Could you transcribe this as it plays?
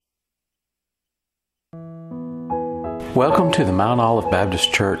Welcome to the Mount Olive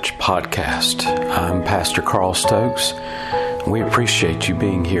Baptist Church podcast. I'm Pastor Carl Stokes. We appreciate you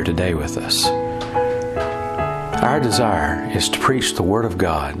being here today with us. Our desire is to preach the Word of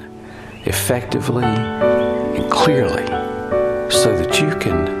God effectively and clearly so that you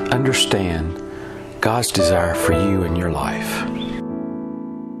can understand God's desire for you in your life.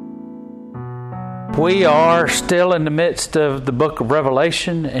 We are still in the midst of the book of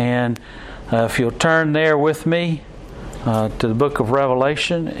Revelation, and if you'll turn there with me to the book of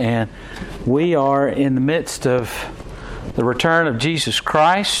Revelation, and we are in the midst of the return of Jesus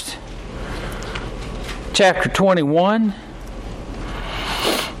Christ, chapter 21,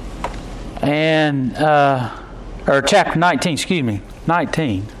 and or chapter 19,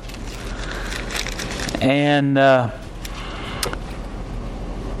 19, and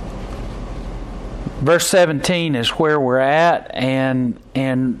verse 17 is where we're at, and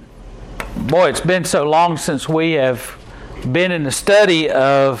boy, it's been so long since we have been in the study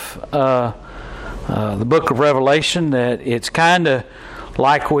of the book of Revelation that it's kind of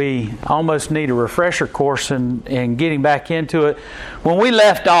like we almost need a refresher course in getting back into it. When we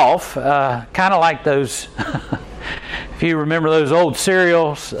left off, kind of like those, if you remember those old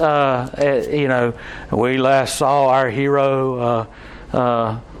serials, we last saw our hero,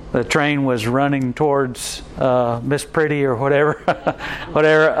 the train was running towards Miss Pretty or whatever.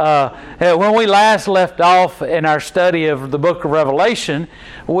 When we last left off in our study of the book of Revelation,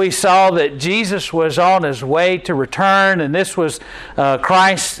 we saw that Jesus was on his way to return, and this was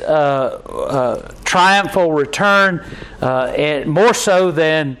Christ's triumphal return, and more so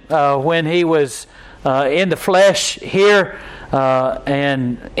than when he was in the flesh here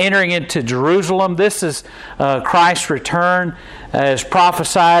and entering into Jerusalem. This is Christ's return as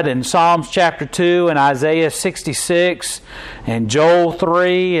prophesied in Psalms chapter 2 and Isaiah 66 and Joel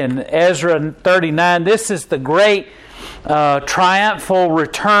 3 and Ezra 39. This is the great triumphal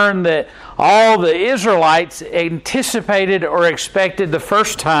return that all the Israelites anticipated or expected the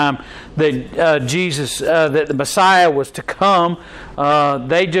first time that that the Messiah was to come.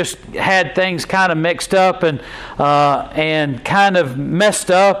 They just had things kind of mixed up and kind of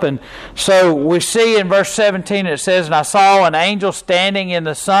messed up. And so we see in verse 17 it says, "And I saw an angel standing in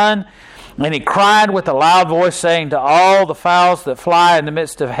the sun, and he cried with a loud voice, saying to all the fowls that fly in the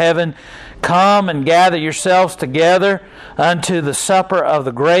midst of heaven, Come and gather yourselves together unto the supper of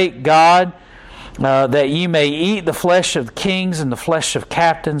the great God, that ye may eat the flesh of kings, and the flesh of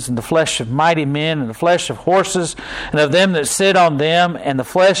captains, and the flesh of mighty men, and the flesh of horses, and of them that sit on them, and the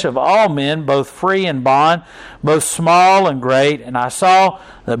flesh of all men, both free and bond, both small and great. And I saw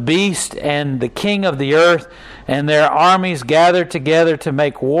the beast and the king of the earth, and their armies gathered together to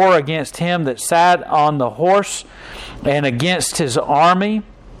make war against him that sat on the horse, and against his army.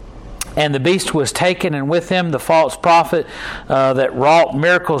 And the beast was taken, and with him the false prophet that wrought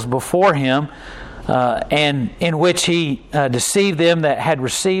miracles before him, and in which he deceived them that had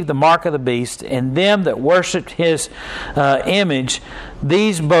received the mark of the beast, and them that worshipped his image.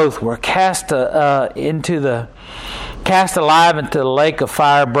 These both were cast alive into the lake of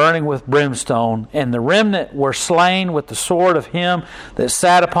fire, burning with brimstone. And the remnant were slain with the sword of him that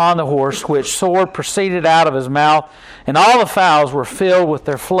sat upon the horse, which sword proceeded out of his mouth, and all the fowls were filled with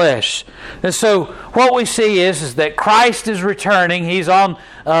their flesh." And so what we see is that Christ is returning. He's on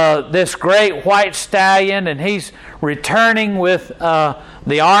this great white stallion, and he's returning with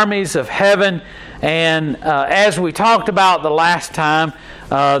the armies of heaven. And as we talked about the last time,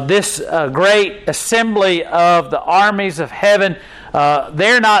 this great assembly of the armies of heaven,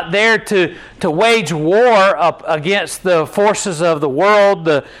 they're not there to wage war up against the forces of the world.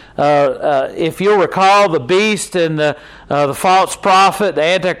 If you'll recall, the beast and the false prophet, the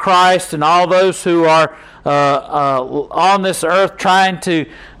Antichrist, and all those who are on this earth trying to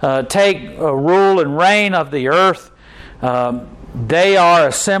take rule and reign of the earth, they are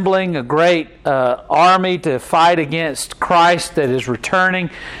assembling a great army to fight against Christ that is returning.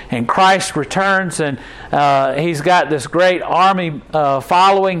 And Christ returns, and he's got this great army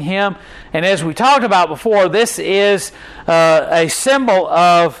following him. And as we talked about before, this is a symbol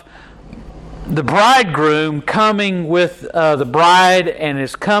of the bridegroom coming with the bride, and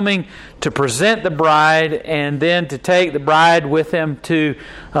is coming to present the bride, and then to take the bride with him to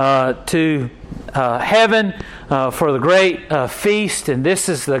heaven for the great feast. And this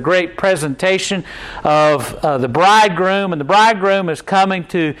is the great presentation of the bridegroom. And the bridegroom is coming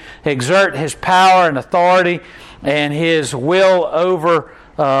to exert his power and authority and his will over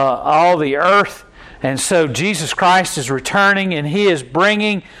all the earth. And so Jesus Christ is returning, and He is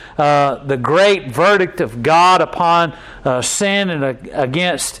bringing the great verdict of God upon sin and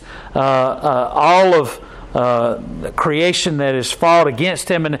against all of the creation that has fought against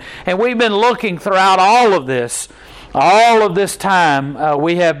him. And we've been looking throughout all of this time,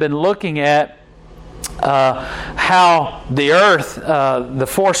 we have been looking at how the earth, the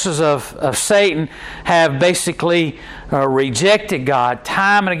forces of Satan, have basically rejected God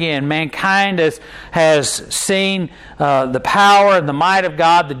time and again. Mankind has seen the power and the might of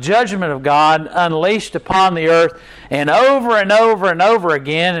God, the judgment of God unleashed upon the earth, and over and over and over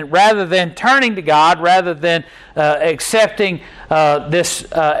again. And rather than turning to God, rather than accepting this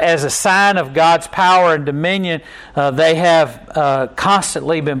as a sign of God's power and dominion, they have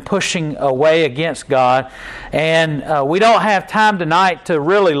constantly been pushing away against God. And we don't have time tonight to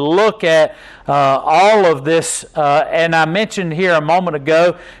really look at all of this. And I mentioned here a moment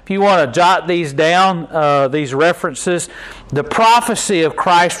ago, if you want to jot these down, these references, the prophecy of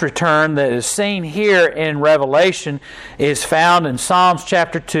Christ's return that is seen here in Revelation is found in Psalms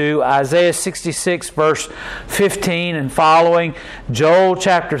chapter 2, Isaiah 66 verse 15 and following, Joel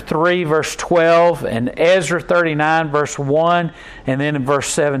chapter 3 verse 12, and Ezra 39 verse 1, and then in verse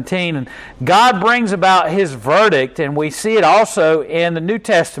 17. And God brings about His verdict, and we see it also in the New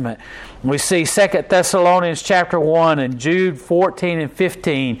Testament. We see 2 Thessalonians chapter 1 and Jude 14 and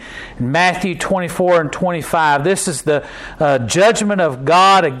 15 and Matthew 24 and 25. This is the judgment of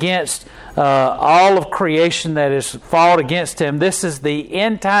God against all of creation that is fought against Him. This is the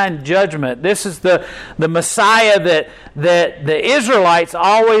end-time judgment. This is the Messiah that the Israelites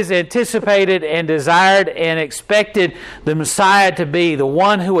always anticipated and desired and expected the Messiah to be, the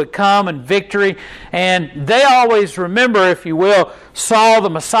one who would come in victory. And they always remember, if you will, saw the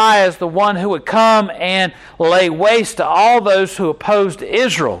Messiah as the one who would come and lay waste to all those who opposed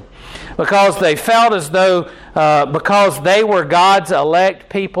Israel, because they felt as though because they were God's elect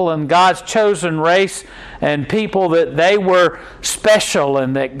people and God's chosen race and people, that they were special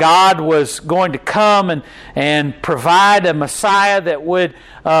and that God was going to come and provide a Messiah that would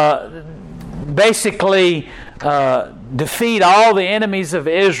basically defeat all the enemies of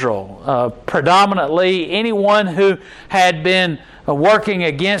Israel, predominantly anyone who had been working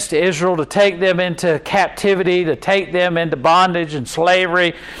against Israel, to take them into captivity, to take them into bondage and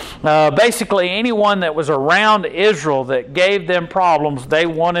slavery. Basically anyone that was around Israel that gave them problems, they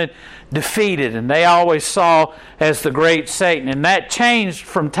wanted defeated, and they always saw as the great Satan. And that changed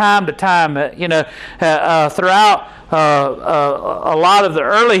from time to time. Throughout a lot of the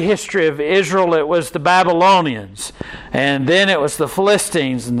early history of Israel, it was the Babylonians, and then it was the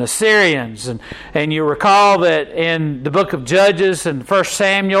Philistines and the Syrians. And you recall that in the book of Judges and 1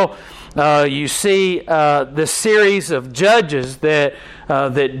 Samuel, you see the series of judges that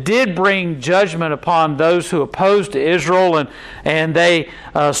did bring judgment upon those who opposed Israel, and they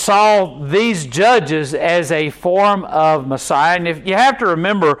saw these judges as a form of Messiah. And if you have to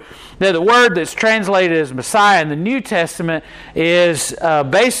remember that the word that's translated as Messiah in the New Testament is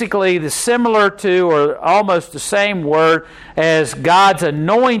basically similar to, or almost the same word as God's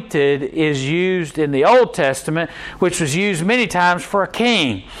anointed is used in the Old Testament, which was used many times for a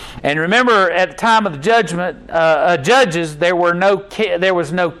king. And remember, at the time of the judges, there was no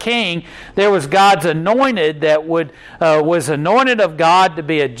king. There was God's anointed that was anointed of God to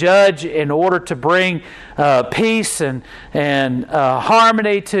be a judge in order to bring peace and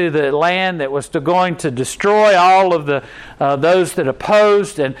harmony to the land that was going to destroy all of those that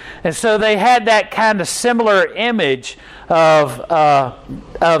opposed. And so they had that kind of similar image of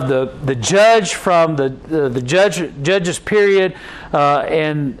the judge from the judges period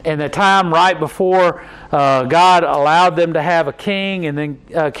in the time right before God allowed them to have a king. And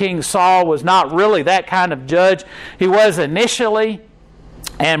then King Saul was not really that kind of judge. He was initially,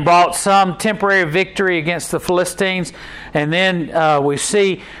 and brought some temporary victory against the Philistines. And then we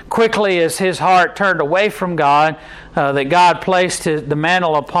see quickly as his heart turned away from God, that God placed the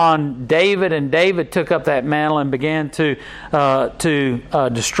mantle upon David, and David took up that mantle and began to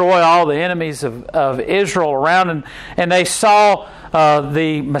destroy all the enemies of Israel around. And they saw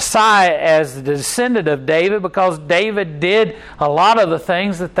the Messiah as the descendant of David, because David did a lot of the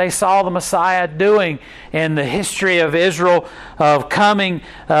things that they saw the Messiah doing in the history of Israel, of coming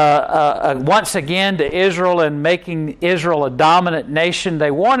once again to Israel and making Israel a dominant nation.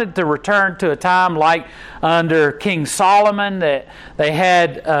 They wanted to return to a time like under King Solomon, that they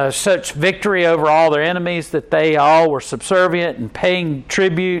had such victory over all their enemies that they all were subservient and paying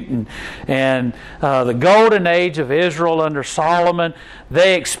tribute, and the golden age of Israel under Solomon.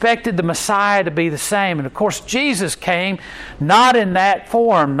 They expected the Messiah to be the same. And of course Jesus came not in that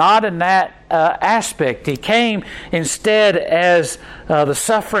form, not in that aspect. He came instead as the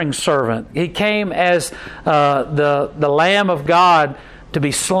suffering servant. He came as the Lamb of God to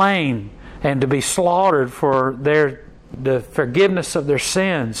be slain, and to be slaughtered for the forgiveness of their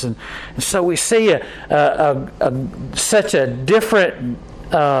sins. And so we see such a different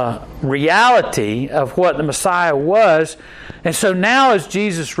reality of what the Messiah was. And so now as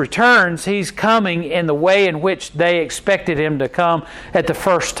Jesus returns, He's coming in the way in which they expected Him to come at the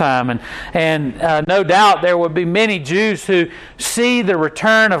first time. And no doubt there would be many Jews who see the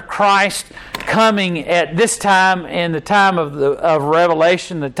return of Christ coming at this time, in the time of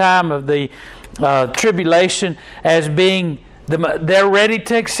Revelation, the time of the tribulation, as being they're ready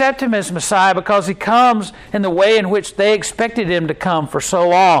to accept Him as Messiah because He comes in the way in which they expected Him to come for so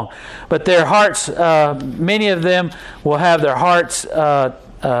long. But their hearts, many of them will have their hearts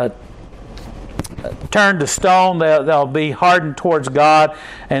turned to stone. They'll be hardened towards God,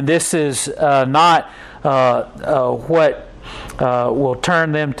 and this is not what will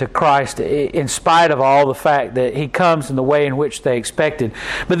turn them to Christ, in spite of all the fact that He comes in the way in which they expected.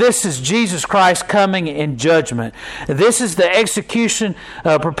 But this is Jesus Christ coming in judgment. This is the execution,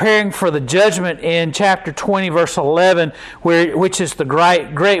 preparing for the judgment in chapter 20, verse 11, which is the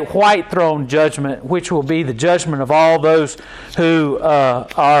great white throne judgment, which will be the judgment of all those who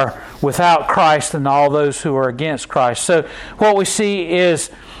are without Christ and all those who are against Christ. So what we see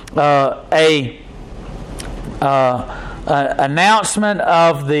is announcement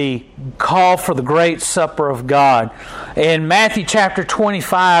of the call for the great supper of God. In Matthew chapter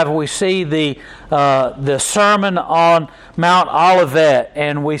 25, we see the sermon on Mount Olivet,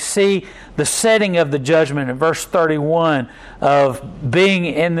 and we see the setting of the judgment in verse 31 of being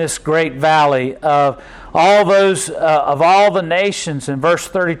in this great valley of all those of all the nations in verse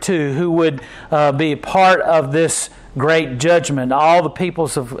 32 who would be a part of this great judgment, all the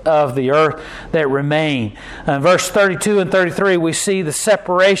peoples of the earth that remain. In verse 32 and 33, we see the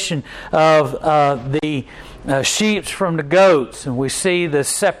separation of the sheep from the goats, and we see the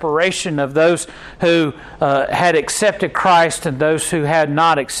separation of those who had accepted Christ and those who had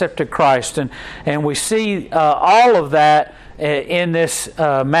not accepted Christ. And we see all of that in this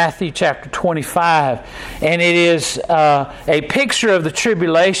Matthew chapter 25. And it is a picture of the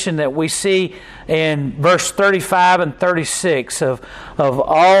tribulation that we see in verse 35 and 36 of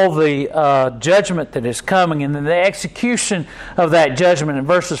all the judgment that is coming, and then the execution of that judgment in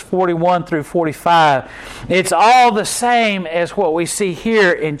verses 41 through 45. It's all the same as what we see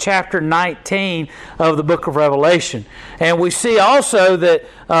here in chapter 19 of the book of Revelation. And we see also that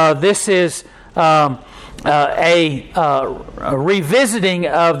this is a revisiting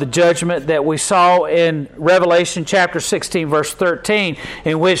of the judgment that we saw in Revelation chapter 16 verse 13,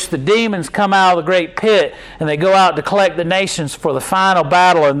 in which the demons come out of the great pit and they go out to collect the nations for the final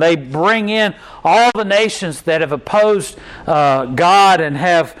battle, and they bring in all the nations that have opposed God and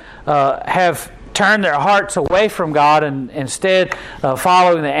have turn their hearts away from God and instead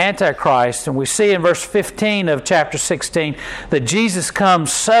following the Antichrist. And we see in verse 15 of chapter 16 that Jesus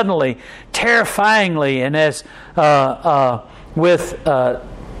comes suddenly, terrifyingly, and as with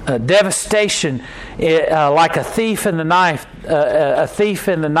devastation, like a thief in the night.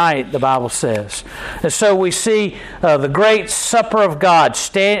 The Bible says. And so we see the great supper of God,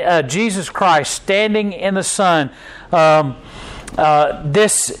 Jesus Christ standing in the sun.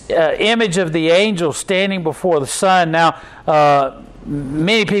 This image of the angel standing before the sun. Now,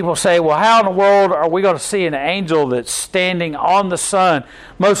 many people say, well, how in the world are we going to see an angel that's standing on the sun?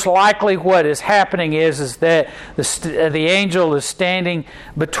 Most likely what is happening is that the angel is standing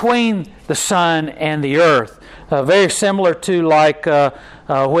between the sun and the earth. Very similar to like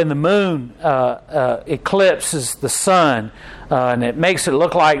when the moon eclipses the sun. And it makes it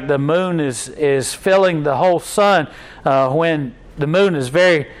look like the moon is filling the whole sun when the moon is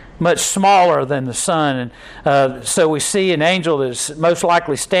very much smaller than the sun. And so we see an angel that's most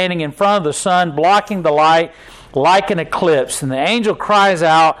likely standing in front of the sun, blocking the light like an eclipse. And the angel cries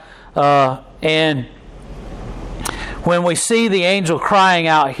out, and when we see the angel crying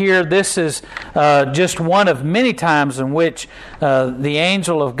out here, this is just one of many times in which an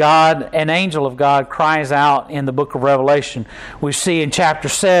angel of God cries out in the book of Revelation. We see in chapter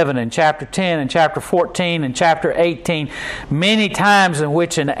 7, and chapter 10, and chapter 14, and chapter 18, many times in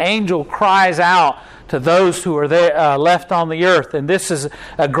which an angel cries out to those who are there left on the earth. And this is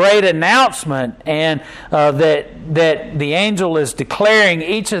a great announcement, and that the angel is declaring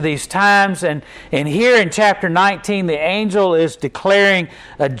each of these times. And here in chapter 19, the angel is declaring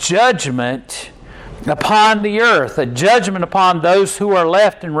a judgment upon the earth, a judgment upon those who are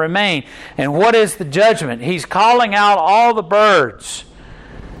left and remain. And what is the judgment? He's calling out all the birds.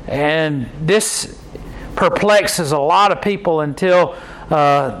 And this perplexes a lot of people until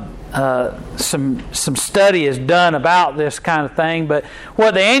some study is done about this kind of thing. But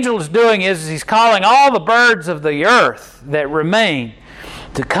what the angel is doing is he's calling all the birds of the earth that remain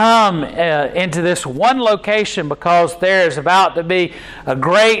to come into this one location, because there is about to be a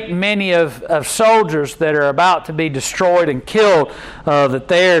great many of soldiers that are about to be destroyed and killed, that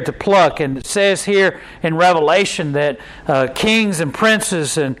they are to pluck. And it says here in Revelation that kings and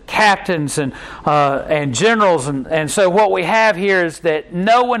princes and captains and generals, and so what we have here is that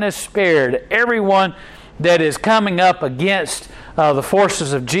no one is spared. Everyone that is coming up against the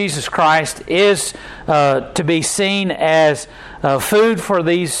forces of Jesus Christ is to be seen as food for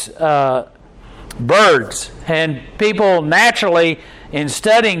these birds. And people naturally, in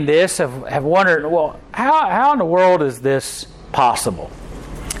studying this, have wondered, well, how in the world is this possible?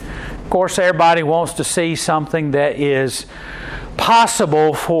 Of course, everybody wants to see something that is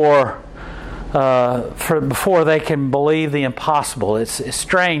possible for before they can believe the impossible. It's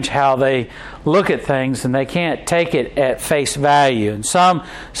strange how they look at things and they can't take it at face value. And some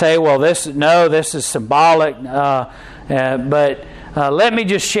say, well, this is symbolic. But let me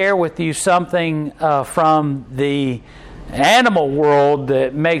just share with you something from the animal world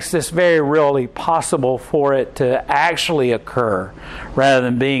that makes this very really possible for it to actually occur rather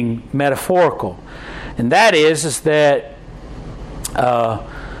than being metaphorical. And that is that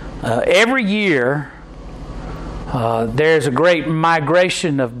every year there's a great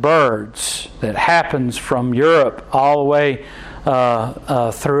migration of birds that happens from Europe all the way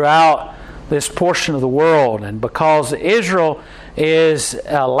throughout this portion of the world. And because Israel is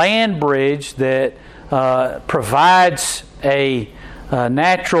a land bridge that provides a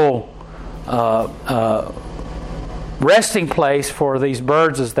natural resting place for these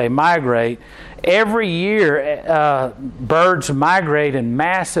birds as they migrate, every year birds migrate in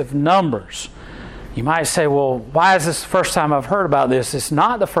massive numbers. You might say, well, why is this the first time I've heard about this? It's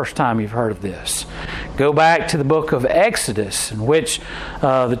not the first time you've heard of this. Go back to the book of Exodus, in which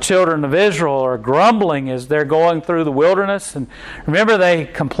the children of Israel are grumbling as they're going through the wilderness. And remember, they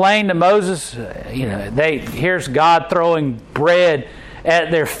complained to Moses. Here's God throwing bread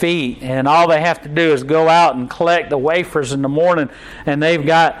at their feet, and all they have to do is go out and collect the wafers in the morning, and they've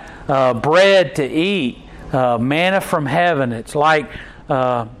got bread to eat, manna from heaven. It's like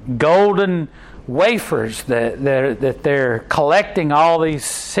golden wafers that they're collecting all these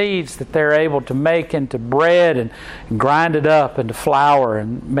seeds that they're able to make into bread and grind it up into flour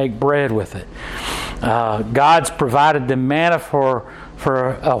and make bread with it. God's provided them manna for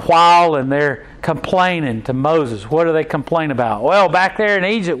a while, and they're complaining to Moses. What do they complain about? Well, back there in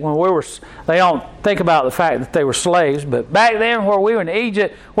Egypt when they don't think about the fact that they were slaves, but back then where we were in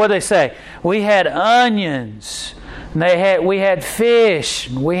Egypt, what did they say? We had onions. And we had fish,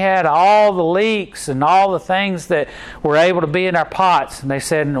 and we had all the leeks and all the things that were able to be in our pots. And they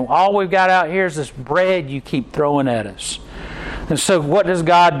said, and all we've got out here is this bread you keep throwing at us. And so what does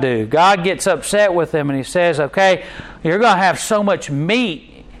God do? God gets upset with them, and He says, okay, you're going to have so much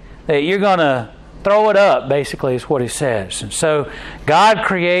meat that you're going to throw it up, basically is what He says. And so God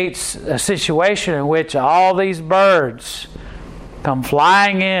creates a situation in which all these birds come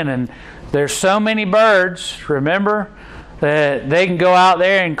flying in, and there's so many birds, remember, that they can go out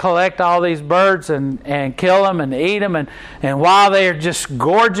there and collect all these birds and kill them and eat them. And while they're just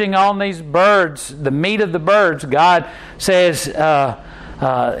gorging on these birds, the meat of the birds, God says His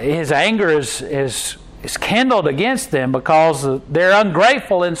anger is kindled against them because they're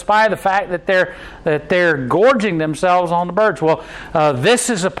ungrateful in spite of the fact that they're gorging themselves on the birds. Well, this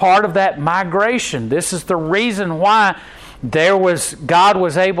is a part of that migration. This is the reason why God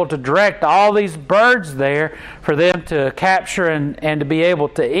was able to direct all these birds there for them to capture and to be able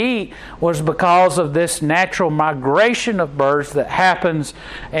to eat, was because of this natural migration of birds that happens.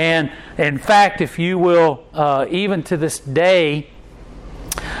 And in fact, if you will, even to this day,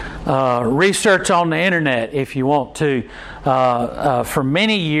 research on the internet if you want to. For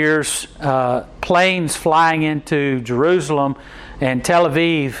many years, planes flying into Jerusalem and Tel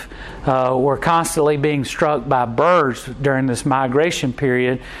Aviv were constantly being struck by birds during this migration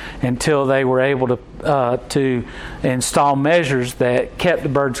period, until they were able to install measures that kept the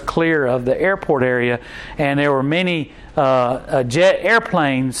birds clear of the airport area. And there were many jet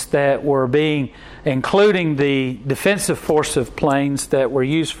airplanes that were being, including the defensive force of planes that were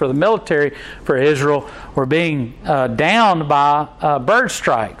used for the military for Israel, were being downed by bird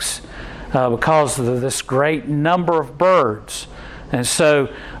strikes because of this great number of birds. And so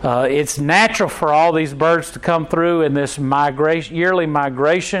it's natural for all these birds to come through in this yearly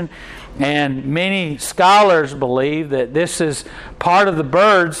migration. And many scholars believe that this is part of the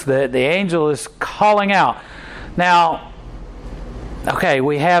birds that the angel is calling out. Now, Okay,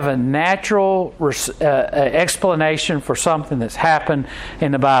 we have a natural explanation for something that's happened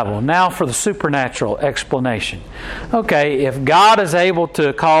in the Bible. Now for the supernatural explanation. Okay, if God is able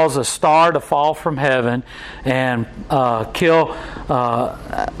to cause a star to fall from heaven and kill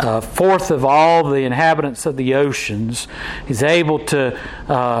a fourth of all the inhabitants of the oceans, He's able to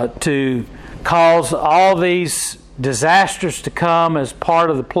cause all these disasters to come as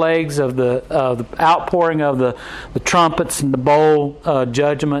part of the plagues of the outpouring of the trumpets and the bowl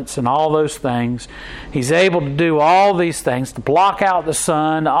judgments and all those things. He's able to do all these things, to block out the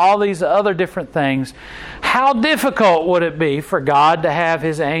sun, all these other different things. How difficult would it be for God to have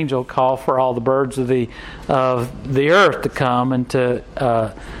His angel call for all the birds of the earth to come and to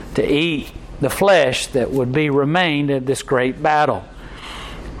eat the flesh that would be remained at this great battle?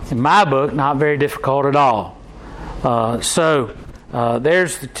 In my book, not very difficult at all. So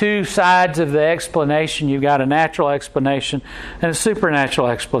there's the two sides of the explanation. You've got a natural explanation and a supernatural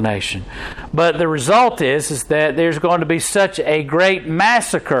explanation. But the result is that there's going to be such a great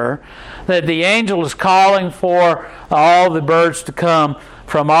massacre that the angel is calling for all the birds to come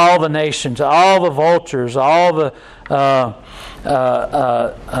from all the nations, all the vultures, all the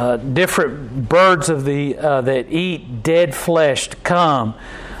different birds of the that eat dead flesh to come.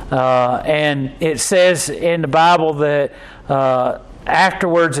 And it says in the Bible that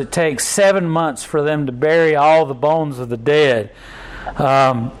afterwards it takes 7 months for them to bury all the bones of the dead.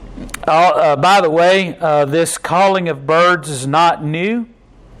 By the way, this calling of birds is not new.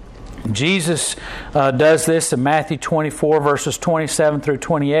 Jesus does this in Matthew 24, verses 27 through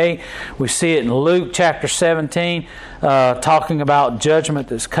 28. We see it in Luke chapter 17, talking about judgment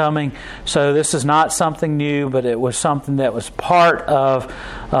that's coming. So this is not something new, but it was something that was part of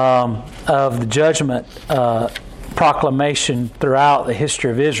the judgment proclamation throughout the history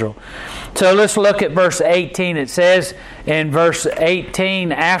of Israel. So let's look at verse 18. It says in verse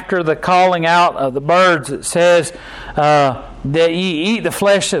 18, after the calling out of the birds, it says that ye eat the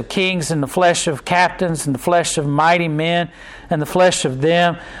flesh of kings and the flesh of captains and the flesh of mighty men and the flesh of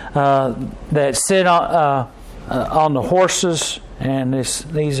them that sit on the horses. And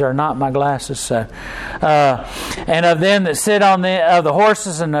these are not my glasses. So, and of them that sit on the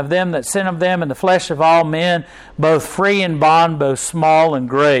horses, and of them that sit on them, and the flesh of all men, both free and bond, both small and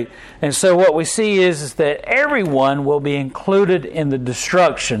great. And so what we see is that everyone will be included in the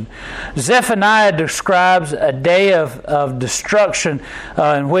destruction. Zephaniah describes a day of destruction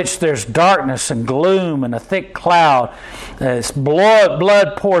in which there's darkness and gloom and a thick cloud. As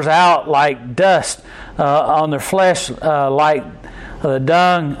blood pours out like dust on their flesh, like the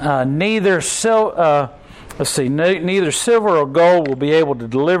dung. Neither silver or gold will be able to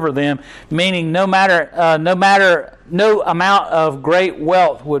deliver them. Meaning, no amount of great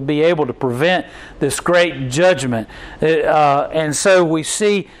wealth would be able to prevent this great judgment. And so we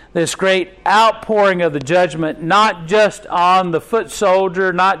see this great outpouring of the judgment, not just on the foot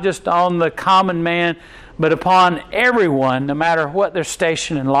soldier, not just on the common man, but upon everyone, no matter what their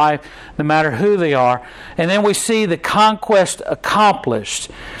station in life, no matter who they are. And then we see the conquest accomplished.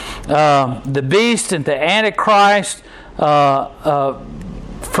 The beast and the Antichrist that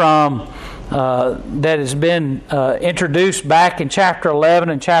has been introduced back in chapter 11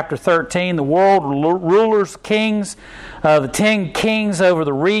 and chapter 13. The world rulers, kings, the 10 kings over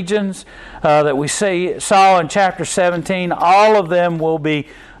the regions that we saw in chapter 17, all of them will be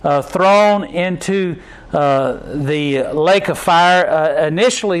thrown into the lake of fire.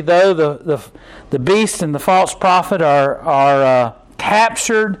 Initially, though, the beast and the false prophet are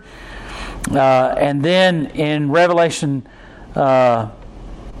captured, and then in Revelation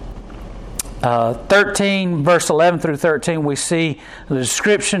 13, verse 11 through 13, we see the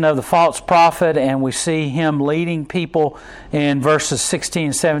description of the false prophet, and we see him leading people in verses 16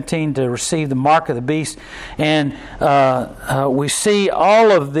 and 17 to receive the mark of the beast. And we see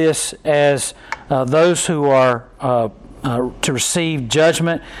all of this as those who are to receive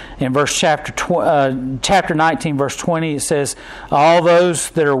judgment. In chapter 19, verse 20, it says, all those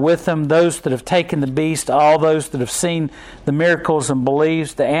that are with them, those that have taken the beast, all those that have seen the miracles and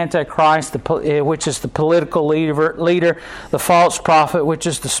believes, the Antichrist, which is the political leader, the false prophet, which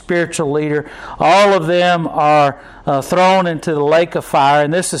is the spiritual leader, all of them are thrown into the lake of fire,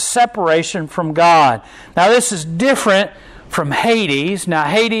 and this is separation from God. Now, this is different from Hades. Now,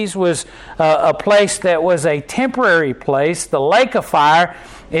 Hades was a place that was a temporary place. The lake of fire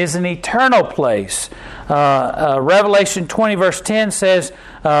is an eternal place. Revelation 20 verse 10 says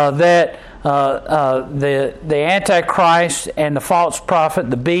that the Antichrist and the false prophet,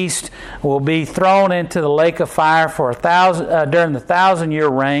 the beast, will be thrown into the lake of fire for during the 1,000-year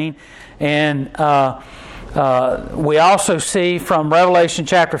reign. And We also see from Revelation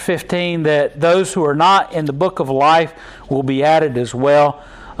chapter 15 that those who are not in the book of life will be added as well.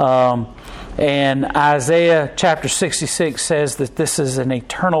 And Isaiah chapter 66 says that this is an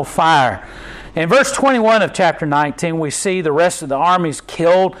eternal fire. In verse 21 of chapter 19, we see the rest of the armies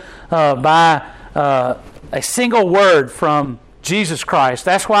killed by a single word from Jesus Christ.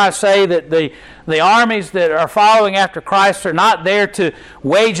 That's why I say that the armies that are following after Christ are not there to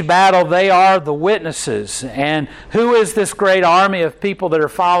wage battle. They are the witnesses. And who is this great army of people that are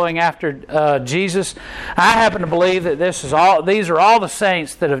following after Jesus? I happen to believe that these are all the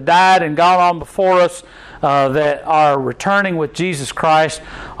saints that have died and gone on before us, that are returning with Jesus Christ.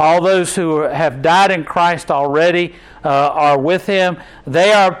 All those who have died in Christ already are with Him.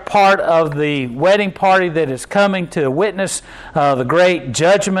 They are part of the wedding party that is coming to witness the great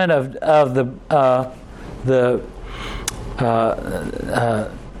judgment of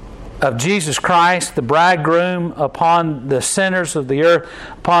Jesus Christ, the bridegroom, upon the sinners of the earth,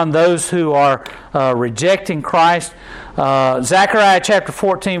 upon those who are rejecting Christ. Zechariah chapter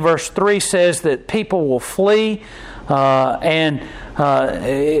 14 verse 3 says that people will flee, and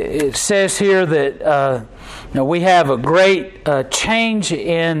it says here that we have a great change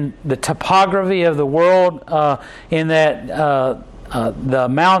in the topography of the world, in that the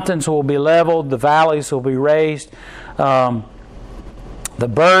mountains will be leveled, the valleys will be raised. The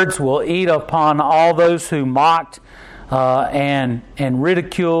birds will eat upon all those who mocked and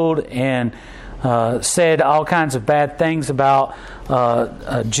ridiculed and said all kinds of bad things about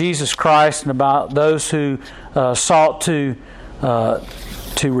Jesus Christ and about those who sought to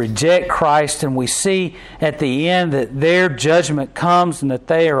reject Christ. And we see at the end that their judgment comes and that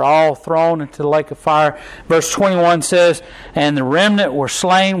they are all thrown into the lake of fire. Verse 21 says, "And the remnant were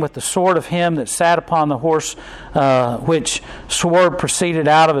slain with the sword of him that sat upon the horse, which sword proceeded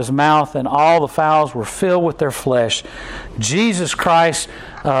out of his mouth, and all the fowls were filled with their flesh." Jesus Christ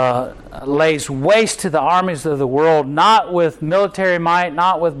lays waste to the armies of the world, not with military might,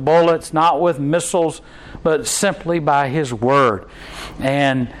 not with bullets, not with missiles, but simply by His Word.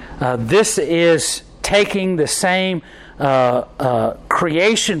 And this is taking the same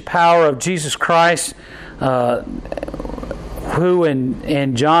creation power of Jesus Christ, who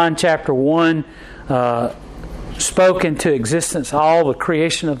in John chapter 1 spoke into existence all the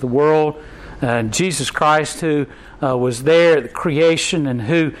creation of the world. Jesus Christ, who was there at the creation and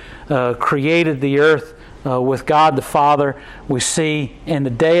who created the earth with God the Father. We see in the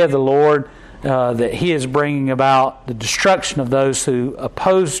day of the Lord that He is bringing about the destruction of those who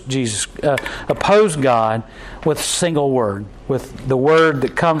oppose God with a single word, with the word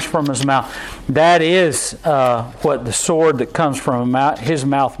that comes from His mouth. That is what the sword that comes from His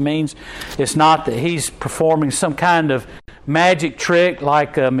mouth means. It's not that He's performing some kind of magic trick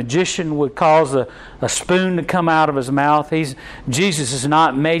like a magician would cause a spoon to come out of his mouth. Jesus is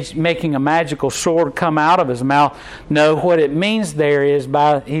not making a magical sword come out of His mouth. No, what it means there is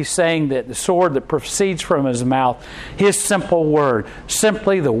He's saying that the sword that proceeds from His mouth, His simple word,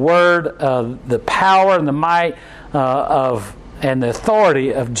 simply the word of the power and the might and the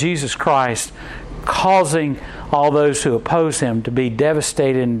authority of Jesus Christ, causing all those who oppose Him to be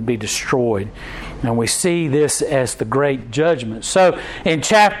devastated and be destroyed. And we see this as the great judgment. So in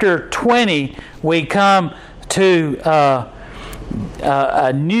chapter 20, we come to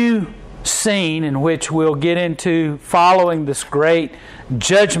a new scene in which we'll get into following this great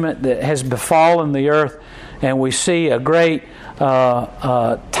judgment that has befallen the earth. And we see a great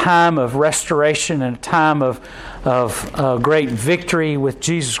time of restoration and a time of great victory with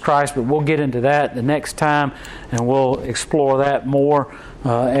Jesus Christ. But we'll get into that the next time, and we'll explore that more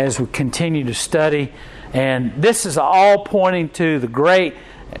as we continue to study. And this is all pointing to the great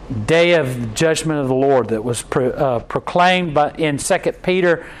day of the judgment of the Lord that was proclaimed in 2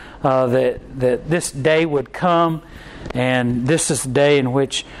 Peter, that this day would come. And this is the day in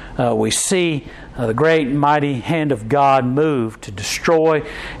which we see the great and mighty hand of God move to destroy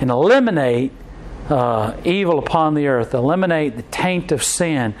and eliminate evil upon the earth, eliminate the taint of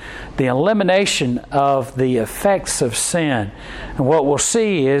sin, the elimination of the effects of sin. And what we'll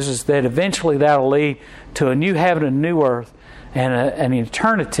see is that eventually that will lead to a new heaven and new earth, and an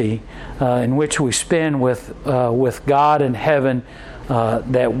eternity in which we spend with God in heaven,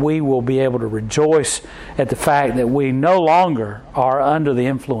 that we will be able to rejoice at the fact that we no longer are under the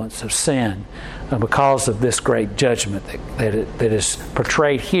influence of sin because of this great judgment that is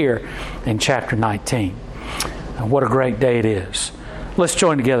portrayed here in chapter 19. And what a great day it is. Let's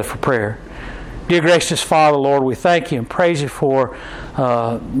join together for prayer. Dear gracious Father, Lord, we thank You and praise You for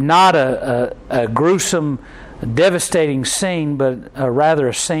not a gruesome devastating scene, but rather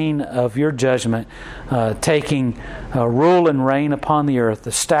a scene of your judgment, taking rule and reign upon the earth,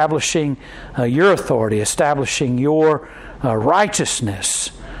 establishing your authority, establishing your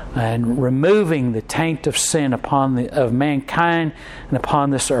righteousness, and removing the taint of sin of mankind and upon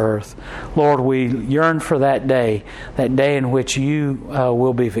this earth. Lord, we yearn for that day in which you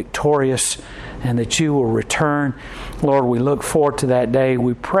will be victorious and that you will return. Lord, we look forward to that day.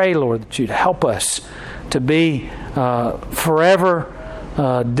 We pray, Lord, that you'd help us to be forever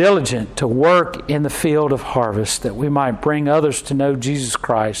diligent to work in the field of harvest, that we might bring others to know Jesus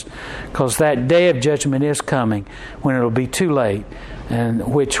Christ, because that day of judgment is coming when it will be too late,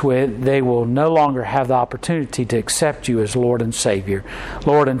 and which they will no longer have the opportunity to accept you as Lord and Savior.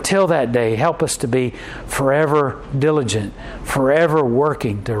 Lord, until that day, help us to be forever diligent, forever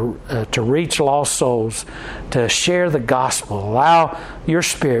working to reach lost souls, to share the gospel. Allow your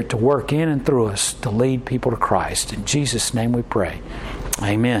Spirit to work in and through us to lead people to Christ. In Jesus' name we pray.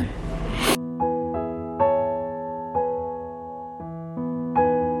 Amen.